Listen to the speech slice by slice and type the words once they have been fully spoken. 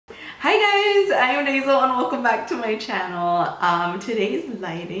Hi guys, I am Dazel and welcome back to my channel. Today's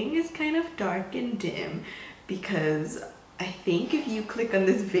lighting is kind of dark and dim because I think if you click on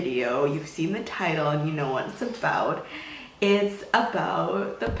this video, you've seen the title and you know what it's about. It's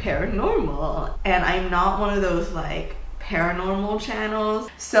about the paranormal, and I'm not one of those like paranormal channels,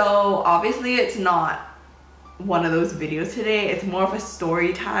 so obviously it's not one of those videos today. It's more of a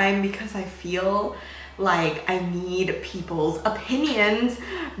story time because I feel like I need people's opinions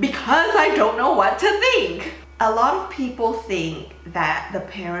because I don't know what to think. A lot of people think that the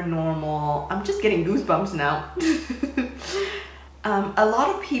paranormal, I'm just getting goosebumps now. A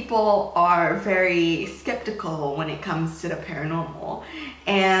lot of people are very skeptical when it comes to the paranormal,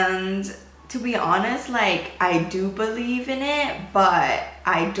 and to be honest, like, I do believe in it, but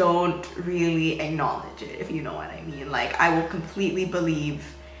I don't really acknowledge it, if you know what I mean. Like, I will completely believe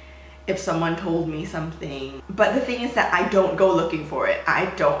if someone told me something, but the thing is that I don't go looking for it. I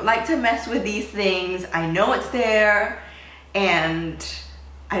don't like to mess with these things. I know it's there and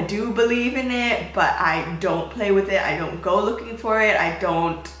I do believe in it, but I don't play with it. I don't go looking for it. I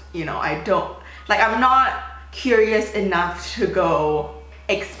don't, I'm not curious enough to go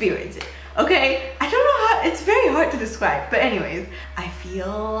experience it. Okay, I don't know how, it's very hard to describe, but anyways, I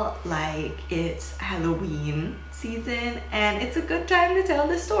feel like it's Halloween season and it's a good time to tell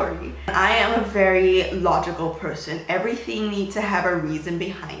this story. I am a very logical person. Everything needs to have a reason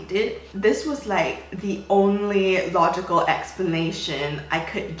behind it. This was like the only logical explanation I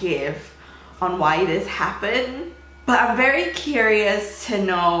could give on why this happened, but I'm very curious to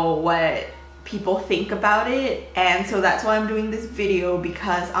know what people think about it, and so that's why I'm doing this video,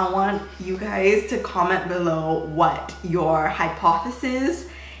 because I want you guys to comment below what your hypothesis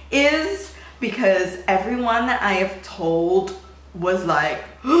is, because everyone that I have told was like,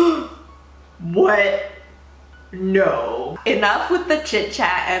 what? No. Enough with the chit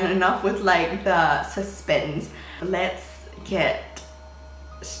chat and enough with like the suspense. Let's get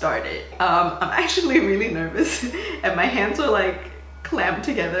started. I'm actually really nervous and my hands were like clamped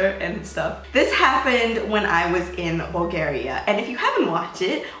together and stuff. This happened when I was in Bulgaria, and if you haven't watched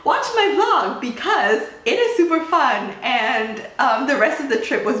it, watch my vlog because it is super fun, and the rest of the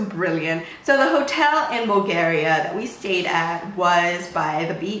trip was brilliant. So the hotel in Bulgaria that we stayed at was by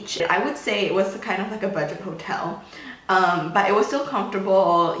the beach. I would say it was kind of like a budget hotel, but it was still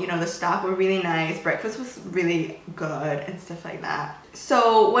comfortable. You know, the staff were really nice, breakfast was really good and stuff like that.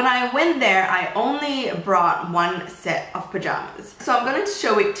 So when I went there, I only brought one set of pajamas. So I'm going to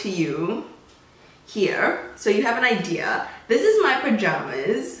show it to you here so you have an idea. This is my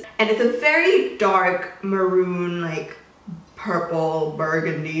pajamas, and it's a very dark maroon, like purple,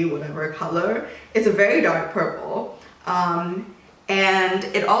 burgundy, whatever color. It's a very dark purple. And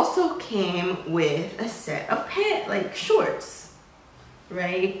it also came with a set of pants, like shorts,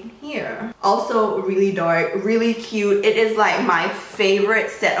 right here. Also really dark, really cute. It is like my favorite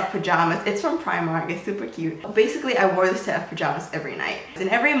set of pajamas. It's from Primark, it's super cute. Basically, I wore this set of pajamas every night. And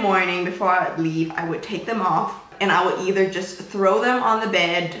every morning before I would leave, I would take them off and I would either just throw them on the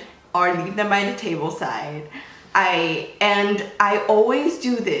bed or leave them by the table side. I always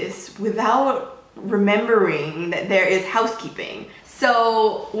do this without remembering that there is housekeeping.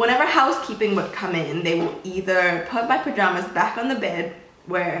 So whenever housekeeping would come in, they will either put my pajamas back on the bed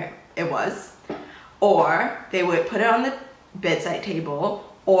where it was, or they would put it on the bedside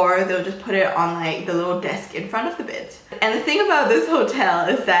table, or they'll just put it on like the little desk in front of the bed. And the thing about this hotel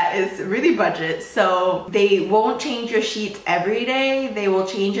is that it's really budget, so they won't change your sheets every day. They will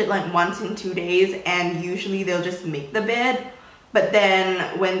change it like once in 2 days, and usually they'll just make the bed. But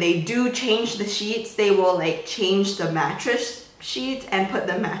then when they do change the sheets, they will like change the mattress sheets and put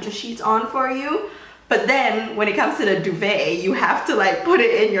the mattress sheets on for you. But then when it comes to the duvet, you have to like put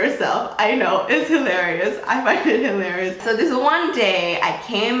it in yourself. I know, it's hilarious. I find it hilarious. So this one day I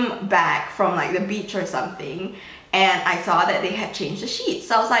came back from like the beach or something, and I saw that they had changed the sheets.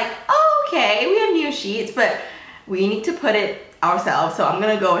 So I was like, oh, okay, we have new sheets, but we need to put it ourselves. So I'm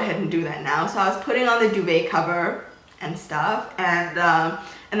gonna go ahead and do that now. So I was putting on the duvet cover and stuff, and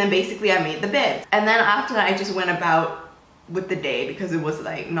then basically I made the bed. And then after that, I just went about with the day because it was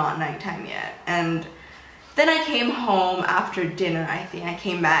like not nighttime yet. And then I came home after dinner, I think. I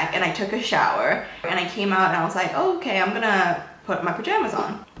came back and I took a shower, and I came out and I was like, oh, okay, I'm gonna put my pajamas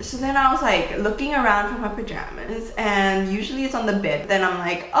on. So then I was like looking around for my pajamas, and usually it's on the bed. Then I'm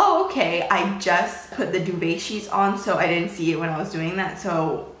like, oh, okay, I just put the duvet sheets on, so I didn't see it when I was doing that.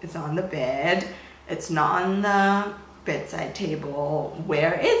 So it's on the bed, it's not on the bedside table.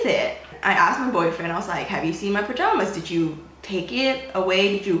 Where is it? I asked my boyfriend, I was like, have you seen my pajamas? Did you take it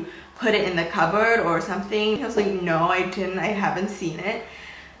away? Did you put it in the cupboard or something? He was like, no, I didn't, I haven't seen it.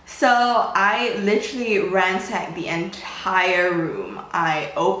 So I literally ransacked the entire room.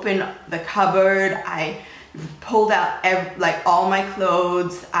 I opened the cupboard, I pulled out like all my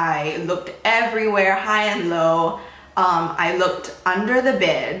clothes, I looked everywhere, high and low. I looked under the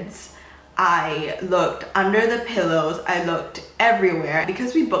beds, I looked under the pillows, I looked everywhere.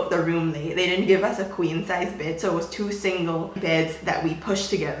 Because we booked the room late, they didn't give us a queen size bed, so it was 2 single beds that we pushed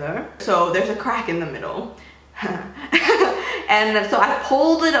together. So there's a crack in the middle. And so I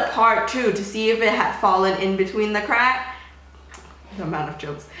pulled it apart too to see if it had fallen in between the crack. The amount of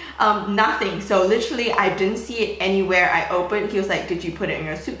jokes. Nothing. So literally I didn't see it anywhere. I opened, he was like, did you put it in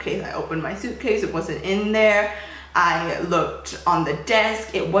your suitcase? I opened my suitcase, it wasn't in there. I looked on the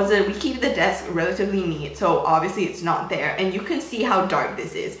desk, it wasn't. We keep the desk relatively neat, so obviously it's not there. And you can see how dark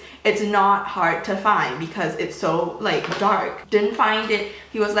this is. It's not hard to find because it's so like dark. Didn't find it.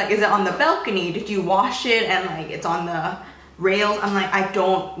 He was like, is it on the balcony? Did you wash it? And like, it's on the rails. I'm like, I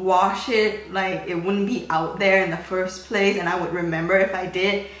don't wash it, like it wouldn't be out there in the first place, and I would remember if I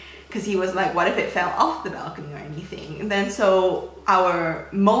did. Because he was like, what if it fell off the balcony or anything? And then so our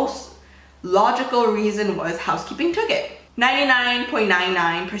most logical reason was housekeeping took it.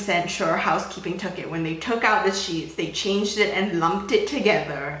 99.99% sure housekeeping took it. When they took out the sheets, they changed it and lumped it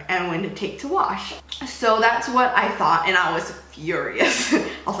together and went to take to wash. So that's what I thought, and I was furious. I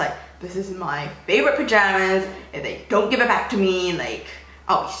was like, this is my favorite pajamas. If they don't give it back to me, like,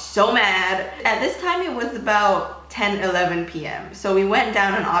 I'll be so mad. At this time, it was about 10-11 p.m. So we went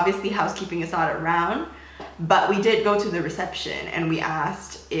down, and obviously housekeeping is not around. But we did go to the reception and we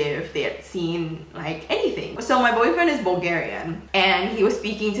asked if they had seen like anything. So my boyfriend is Bulgarian and he was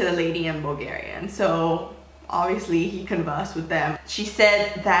speaking to the lady in Bulgarian. So obviously he conversed with them. She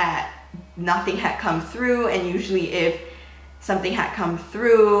said that nothing had come through, and usually if something had come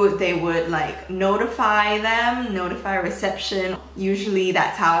through, they would like notify reception. Usually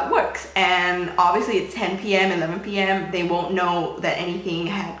that's how it works. And obviously it's 10 p.m., 11 p.m. They won't know that anything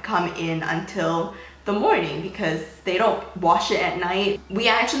had come in until the morning because they don't wash it at night. We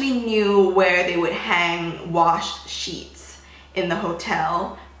actually knew where they would hang washed sheets in the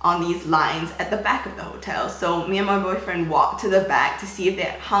hotel on these lines at the back of the hotel. So me and my boyfriend walked to the back to see if they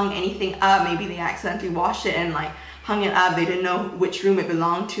had hung anything up. Maybe they accidentally washed it and like hung it up. They didn't know which room it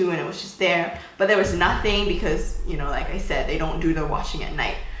belonged to and it was just there. But there was nothing because, you know, like I said, they don't do the washing at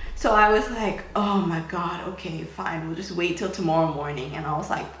night. So I was like, oh my God, okay, fine. We'll just wait till tomorrow morning. And I was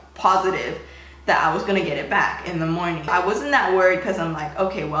like positive that I was gonna get it back in the morning. I wasn't that worried because I'm like,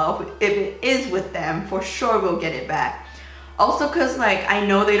 okay, well, if it is with them, for sure we'll get it back. Also because like, I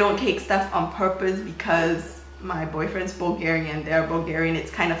know they don't take stuff on purpose because my boyfriend's Bulgarian, they're Bulgarian,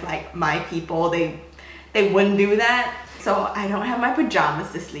 it's kind of like my people, they wouldn't do that. So I don't have my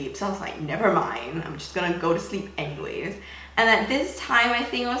pajamas to sleep, so I was like, never mind, I'm just gonna go to sleep anyways. And at this time, I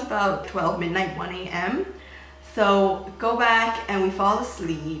think it was about 12 midnight, 1 a.m. So go back and we fall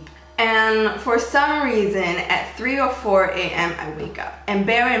asleep. And for some reason, at 3 or 4 a.m. I wake up. And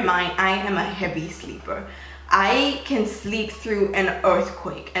bear in mind, I am a heavy sleeper. I can sleep through an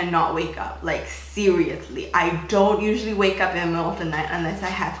earthquake and not wake up. Like seriously, I don't usually wake up in the middle of the night unless I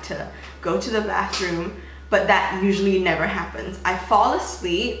have to go to the bathroom, but that usually never happens. I fall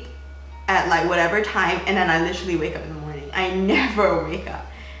asleep at like whatever time and then I literally wake up in the morning. I never wake up.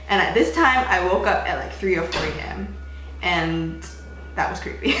 And at this time, I woke up at like 3 or 4 a.m. and that was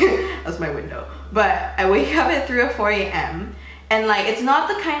creepy. That was my window. But I wake up at 3 or 4 a.m. and like, it's not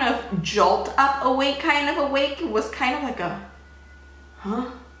the kind of jolt up awake kind of awake. It was kind of like a,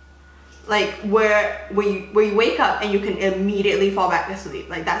 huh? Like where you wake up and you can immediately fall back to sleep.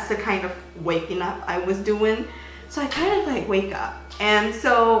 Like that's the kind of waking up I was doing. So I kind of like wake up. And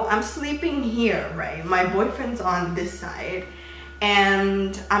so I'm sleeping here, right? My boyfriend's on this side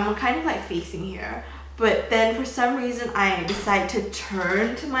and I'm kind of like facing here. But then for some reason I decide to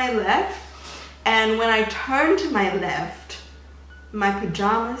turn to my left, and when I turn to my left, my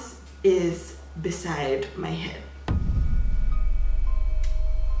pajamas is beside my head.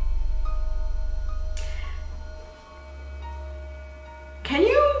 Can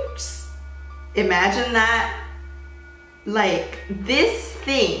you just imagine that? Like this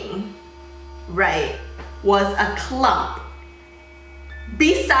thing, right, was a clump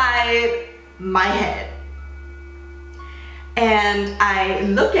beside my head. And I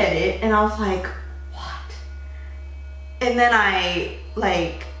look at it and I was like, what? And then I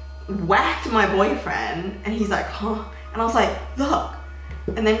like whacked my boyfriend and he's like, huh? And I was like, look.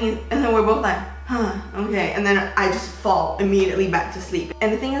 And then we're both like, huh, okay. And then I just fall immediately back to sleep.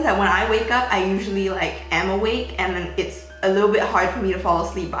 And the thing is that when I wake up, I usually like am awake and then it's a little bit hard for me to fall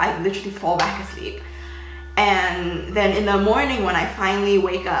asleep, but I literally fall back asleep. And then in the morning when I finally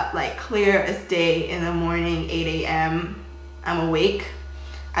wake up, like clear as day in the morning, 8 a.m, I'm awake.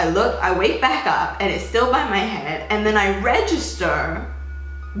 I wake back up and it's still by my head, and then I register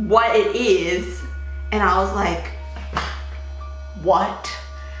what it is, and I was like, what?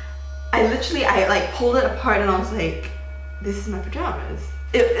 I like pulled it apart and I was like, this is my pajamas.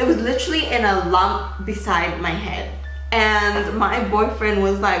 It was literally in a lump beside my head. And my boyfriend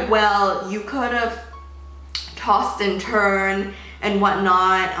was like, well, you could have tossed and turned and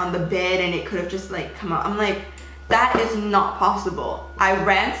whatnot on the bed and it could have just like come out. I'm like, that is not possible. I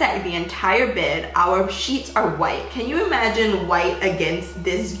ransacked the entire bed. Our sheets are white. Can you imagine white against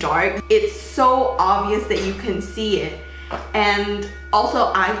this dark? It's so obvious that you can see it. And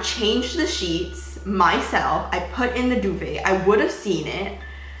also I changed the sheets myself. I put in the duvet. I would have seen it.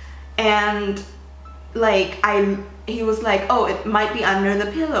 And like he was like, oh, it might be under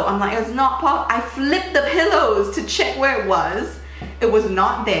the pillow. I'm like, it's not possible. I flipped the pillows to check where it was. It was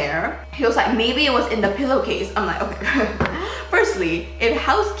not there. He was like, maybe it was in the pillowcase. I'm like, okay. Firstly, if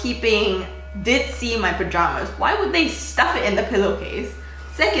housekeeping did see my pajamas, why would they stuff it in the pillowcase?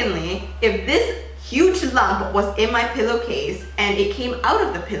 Secondly, if this huge lump was in my pillowcase and it came out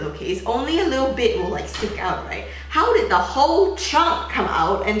of the pillowcase, only a little bit will like stick out, right? How did the whole chunk come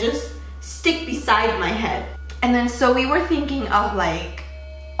out and just stick beside my head? And then so we were thinking of like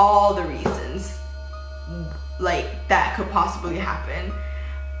all the reasons like that could possibly happen.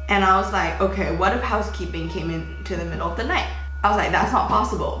 And I was like, okay, what if housekeeping came into the middle of the night? I was like, that's not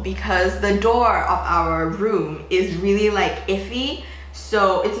possible because the door of our room is really like iffy.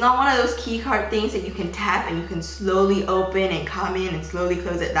 So it's not one of those key card things that you can tap and you can slowly open and come in and slowly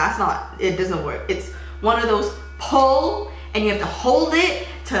close it. That's not, it doesn't work. It's one of those pull and you have to hold it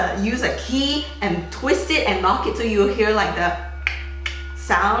to use a key and twist it and lock it so you'll hear like the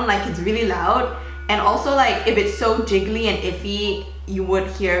sound, like it's really loud. And also like if it's so jiggly and iffy, you would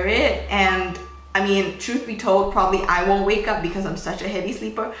hear it. And I mean, truth be told, probably I won't wake up because I'm such a heavy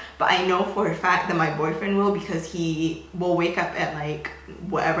sleeper, but I know for a fact that my boyfriend will because he will wake up at like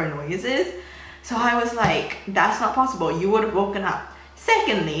whatever noise is. So I was like, that's not possible. You would have woken up.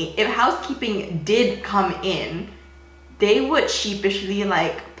 Secondly, if housekeeping did come in, they would sheepishly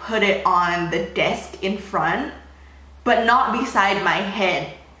like put it on the desk in front, but not beside my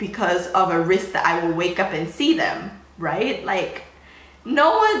head because of a risk that I will wake up and see them, right? Like,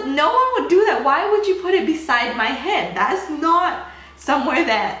 no one would do that. Why would you put it beside my head? That's not somewhere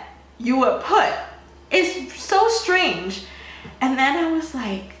that you would put. It's so strange. And then I was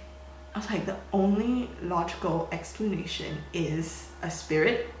like, the only logical explanation is a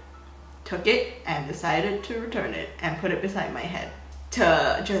spirit took it and decided to return it and put it beside my head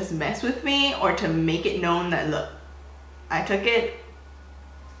to just mess with me or to make it known that, look, I took it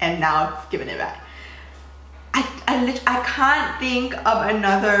and now I've given it back. I can't think of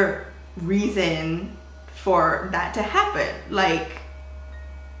another reason for that to happen. Like,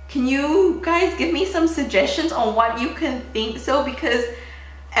 can you guys give me some suggestions on what you can think so? Because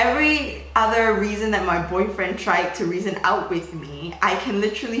every other reason that my boyfriend tried to reason out with me, I can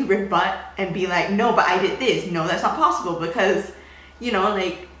literally rebut and be like, no, but I did this. No, that's not possible because, you know,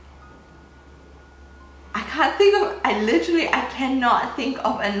 like, I cannot think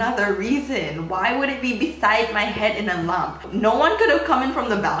of another reason. Why would it be beside my head in a lump? No one could have come in from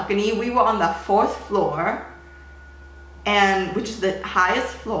the balcony. We were on the 4th floor, and which is the highest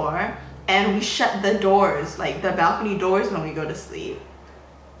floor, and we shut the doors, like the balcony doors, when we go to sleep.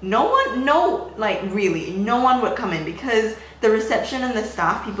 No one would come in because the reception and the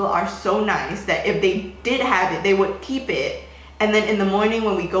staff people are so nice that if they did have it, they would keep it. And then in the morning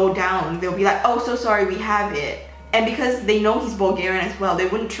when we go down, they'll be like, oh, so sorry, we have it. And because they know he's Bulgarian as well, they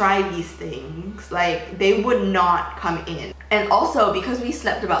wouldn't try these things. Like, they would not come in. And also, because we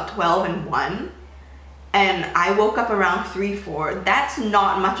slept about 12 and 1, and I woke up around 3, 4, that's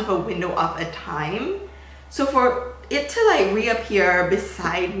not much of a window of a time. So for it to like reappear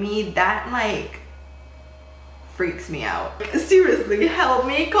beside me, that like freaks me out. Seriously, help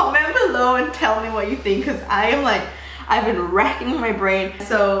me. Comment below and tell me what you think, because I am like, I've been racking my brain.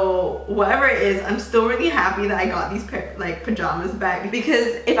 So whatever it is, I'm still really happy that I got these pajamas back,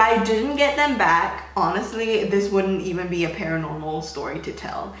 because if I didn't get them back, honestly, this wouldn't even be a paranormal story to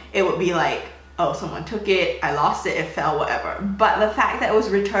tell. It would be like, oh, someone took it, I lost it, it fell, whatever. But the fact that it was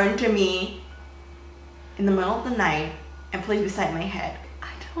returned to me in the middle of the night and placed beside my head, I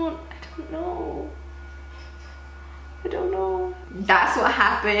don't know. I don't know. That's what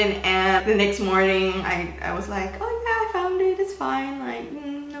happened. And the next morning I was like, oh yeah, I found it, it's fine, like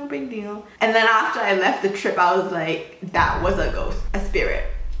no big deal. And then after I left the trip, I was like, that was a ghost, a spirit,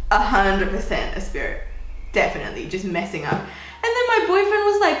 100% a spirit. definitely just messing up. And then my boyfriend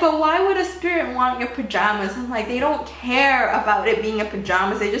was like, but why would a spirit want your pajamas? I'm like, they don't care about it being a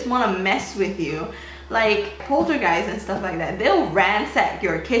pajamas, they just want to mess with you. Like poltergeists and stuff like that, they'll ransack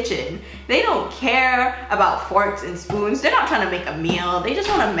your kitchen. They don't care about forks and spoons. They're not trying to make a meal. They just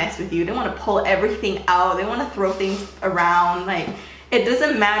want to mess with you. They want to pull everything out. They want to throw things around. Like, it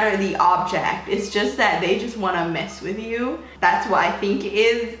doesn't matter the object. It's just that they just want to mess with you. That's what I think it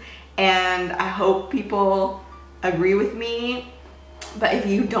is. And I hope people agree with me. But if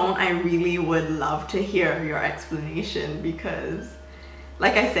you don't, I really would love to hear your explanation, because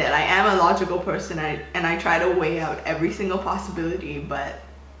like I said, I am a logical person and I try to weigh out every single possibility, but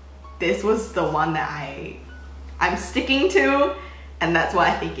this was the one that I'm sticking to, and that's what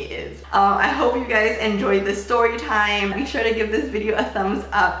I think it is. I hope you guys enjoyed this story time. Be sure to give this video a thumbs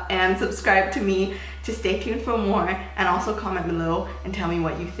up and subscribe to me to stay tuned for more, and also comment below and tell me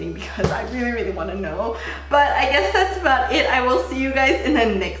what you think, because I really want to know. But I guess that's about it. I will see you guys in the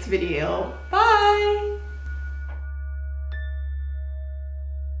next video. Bye!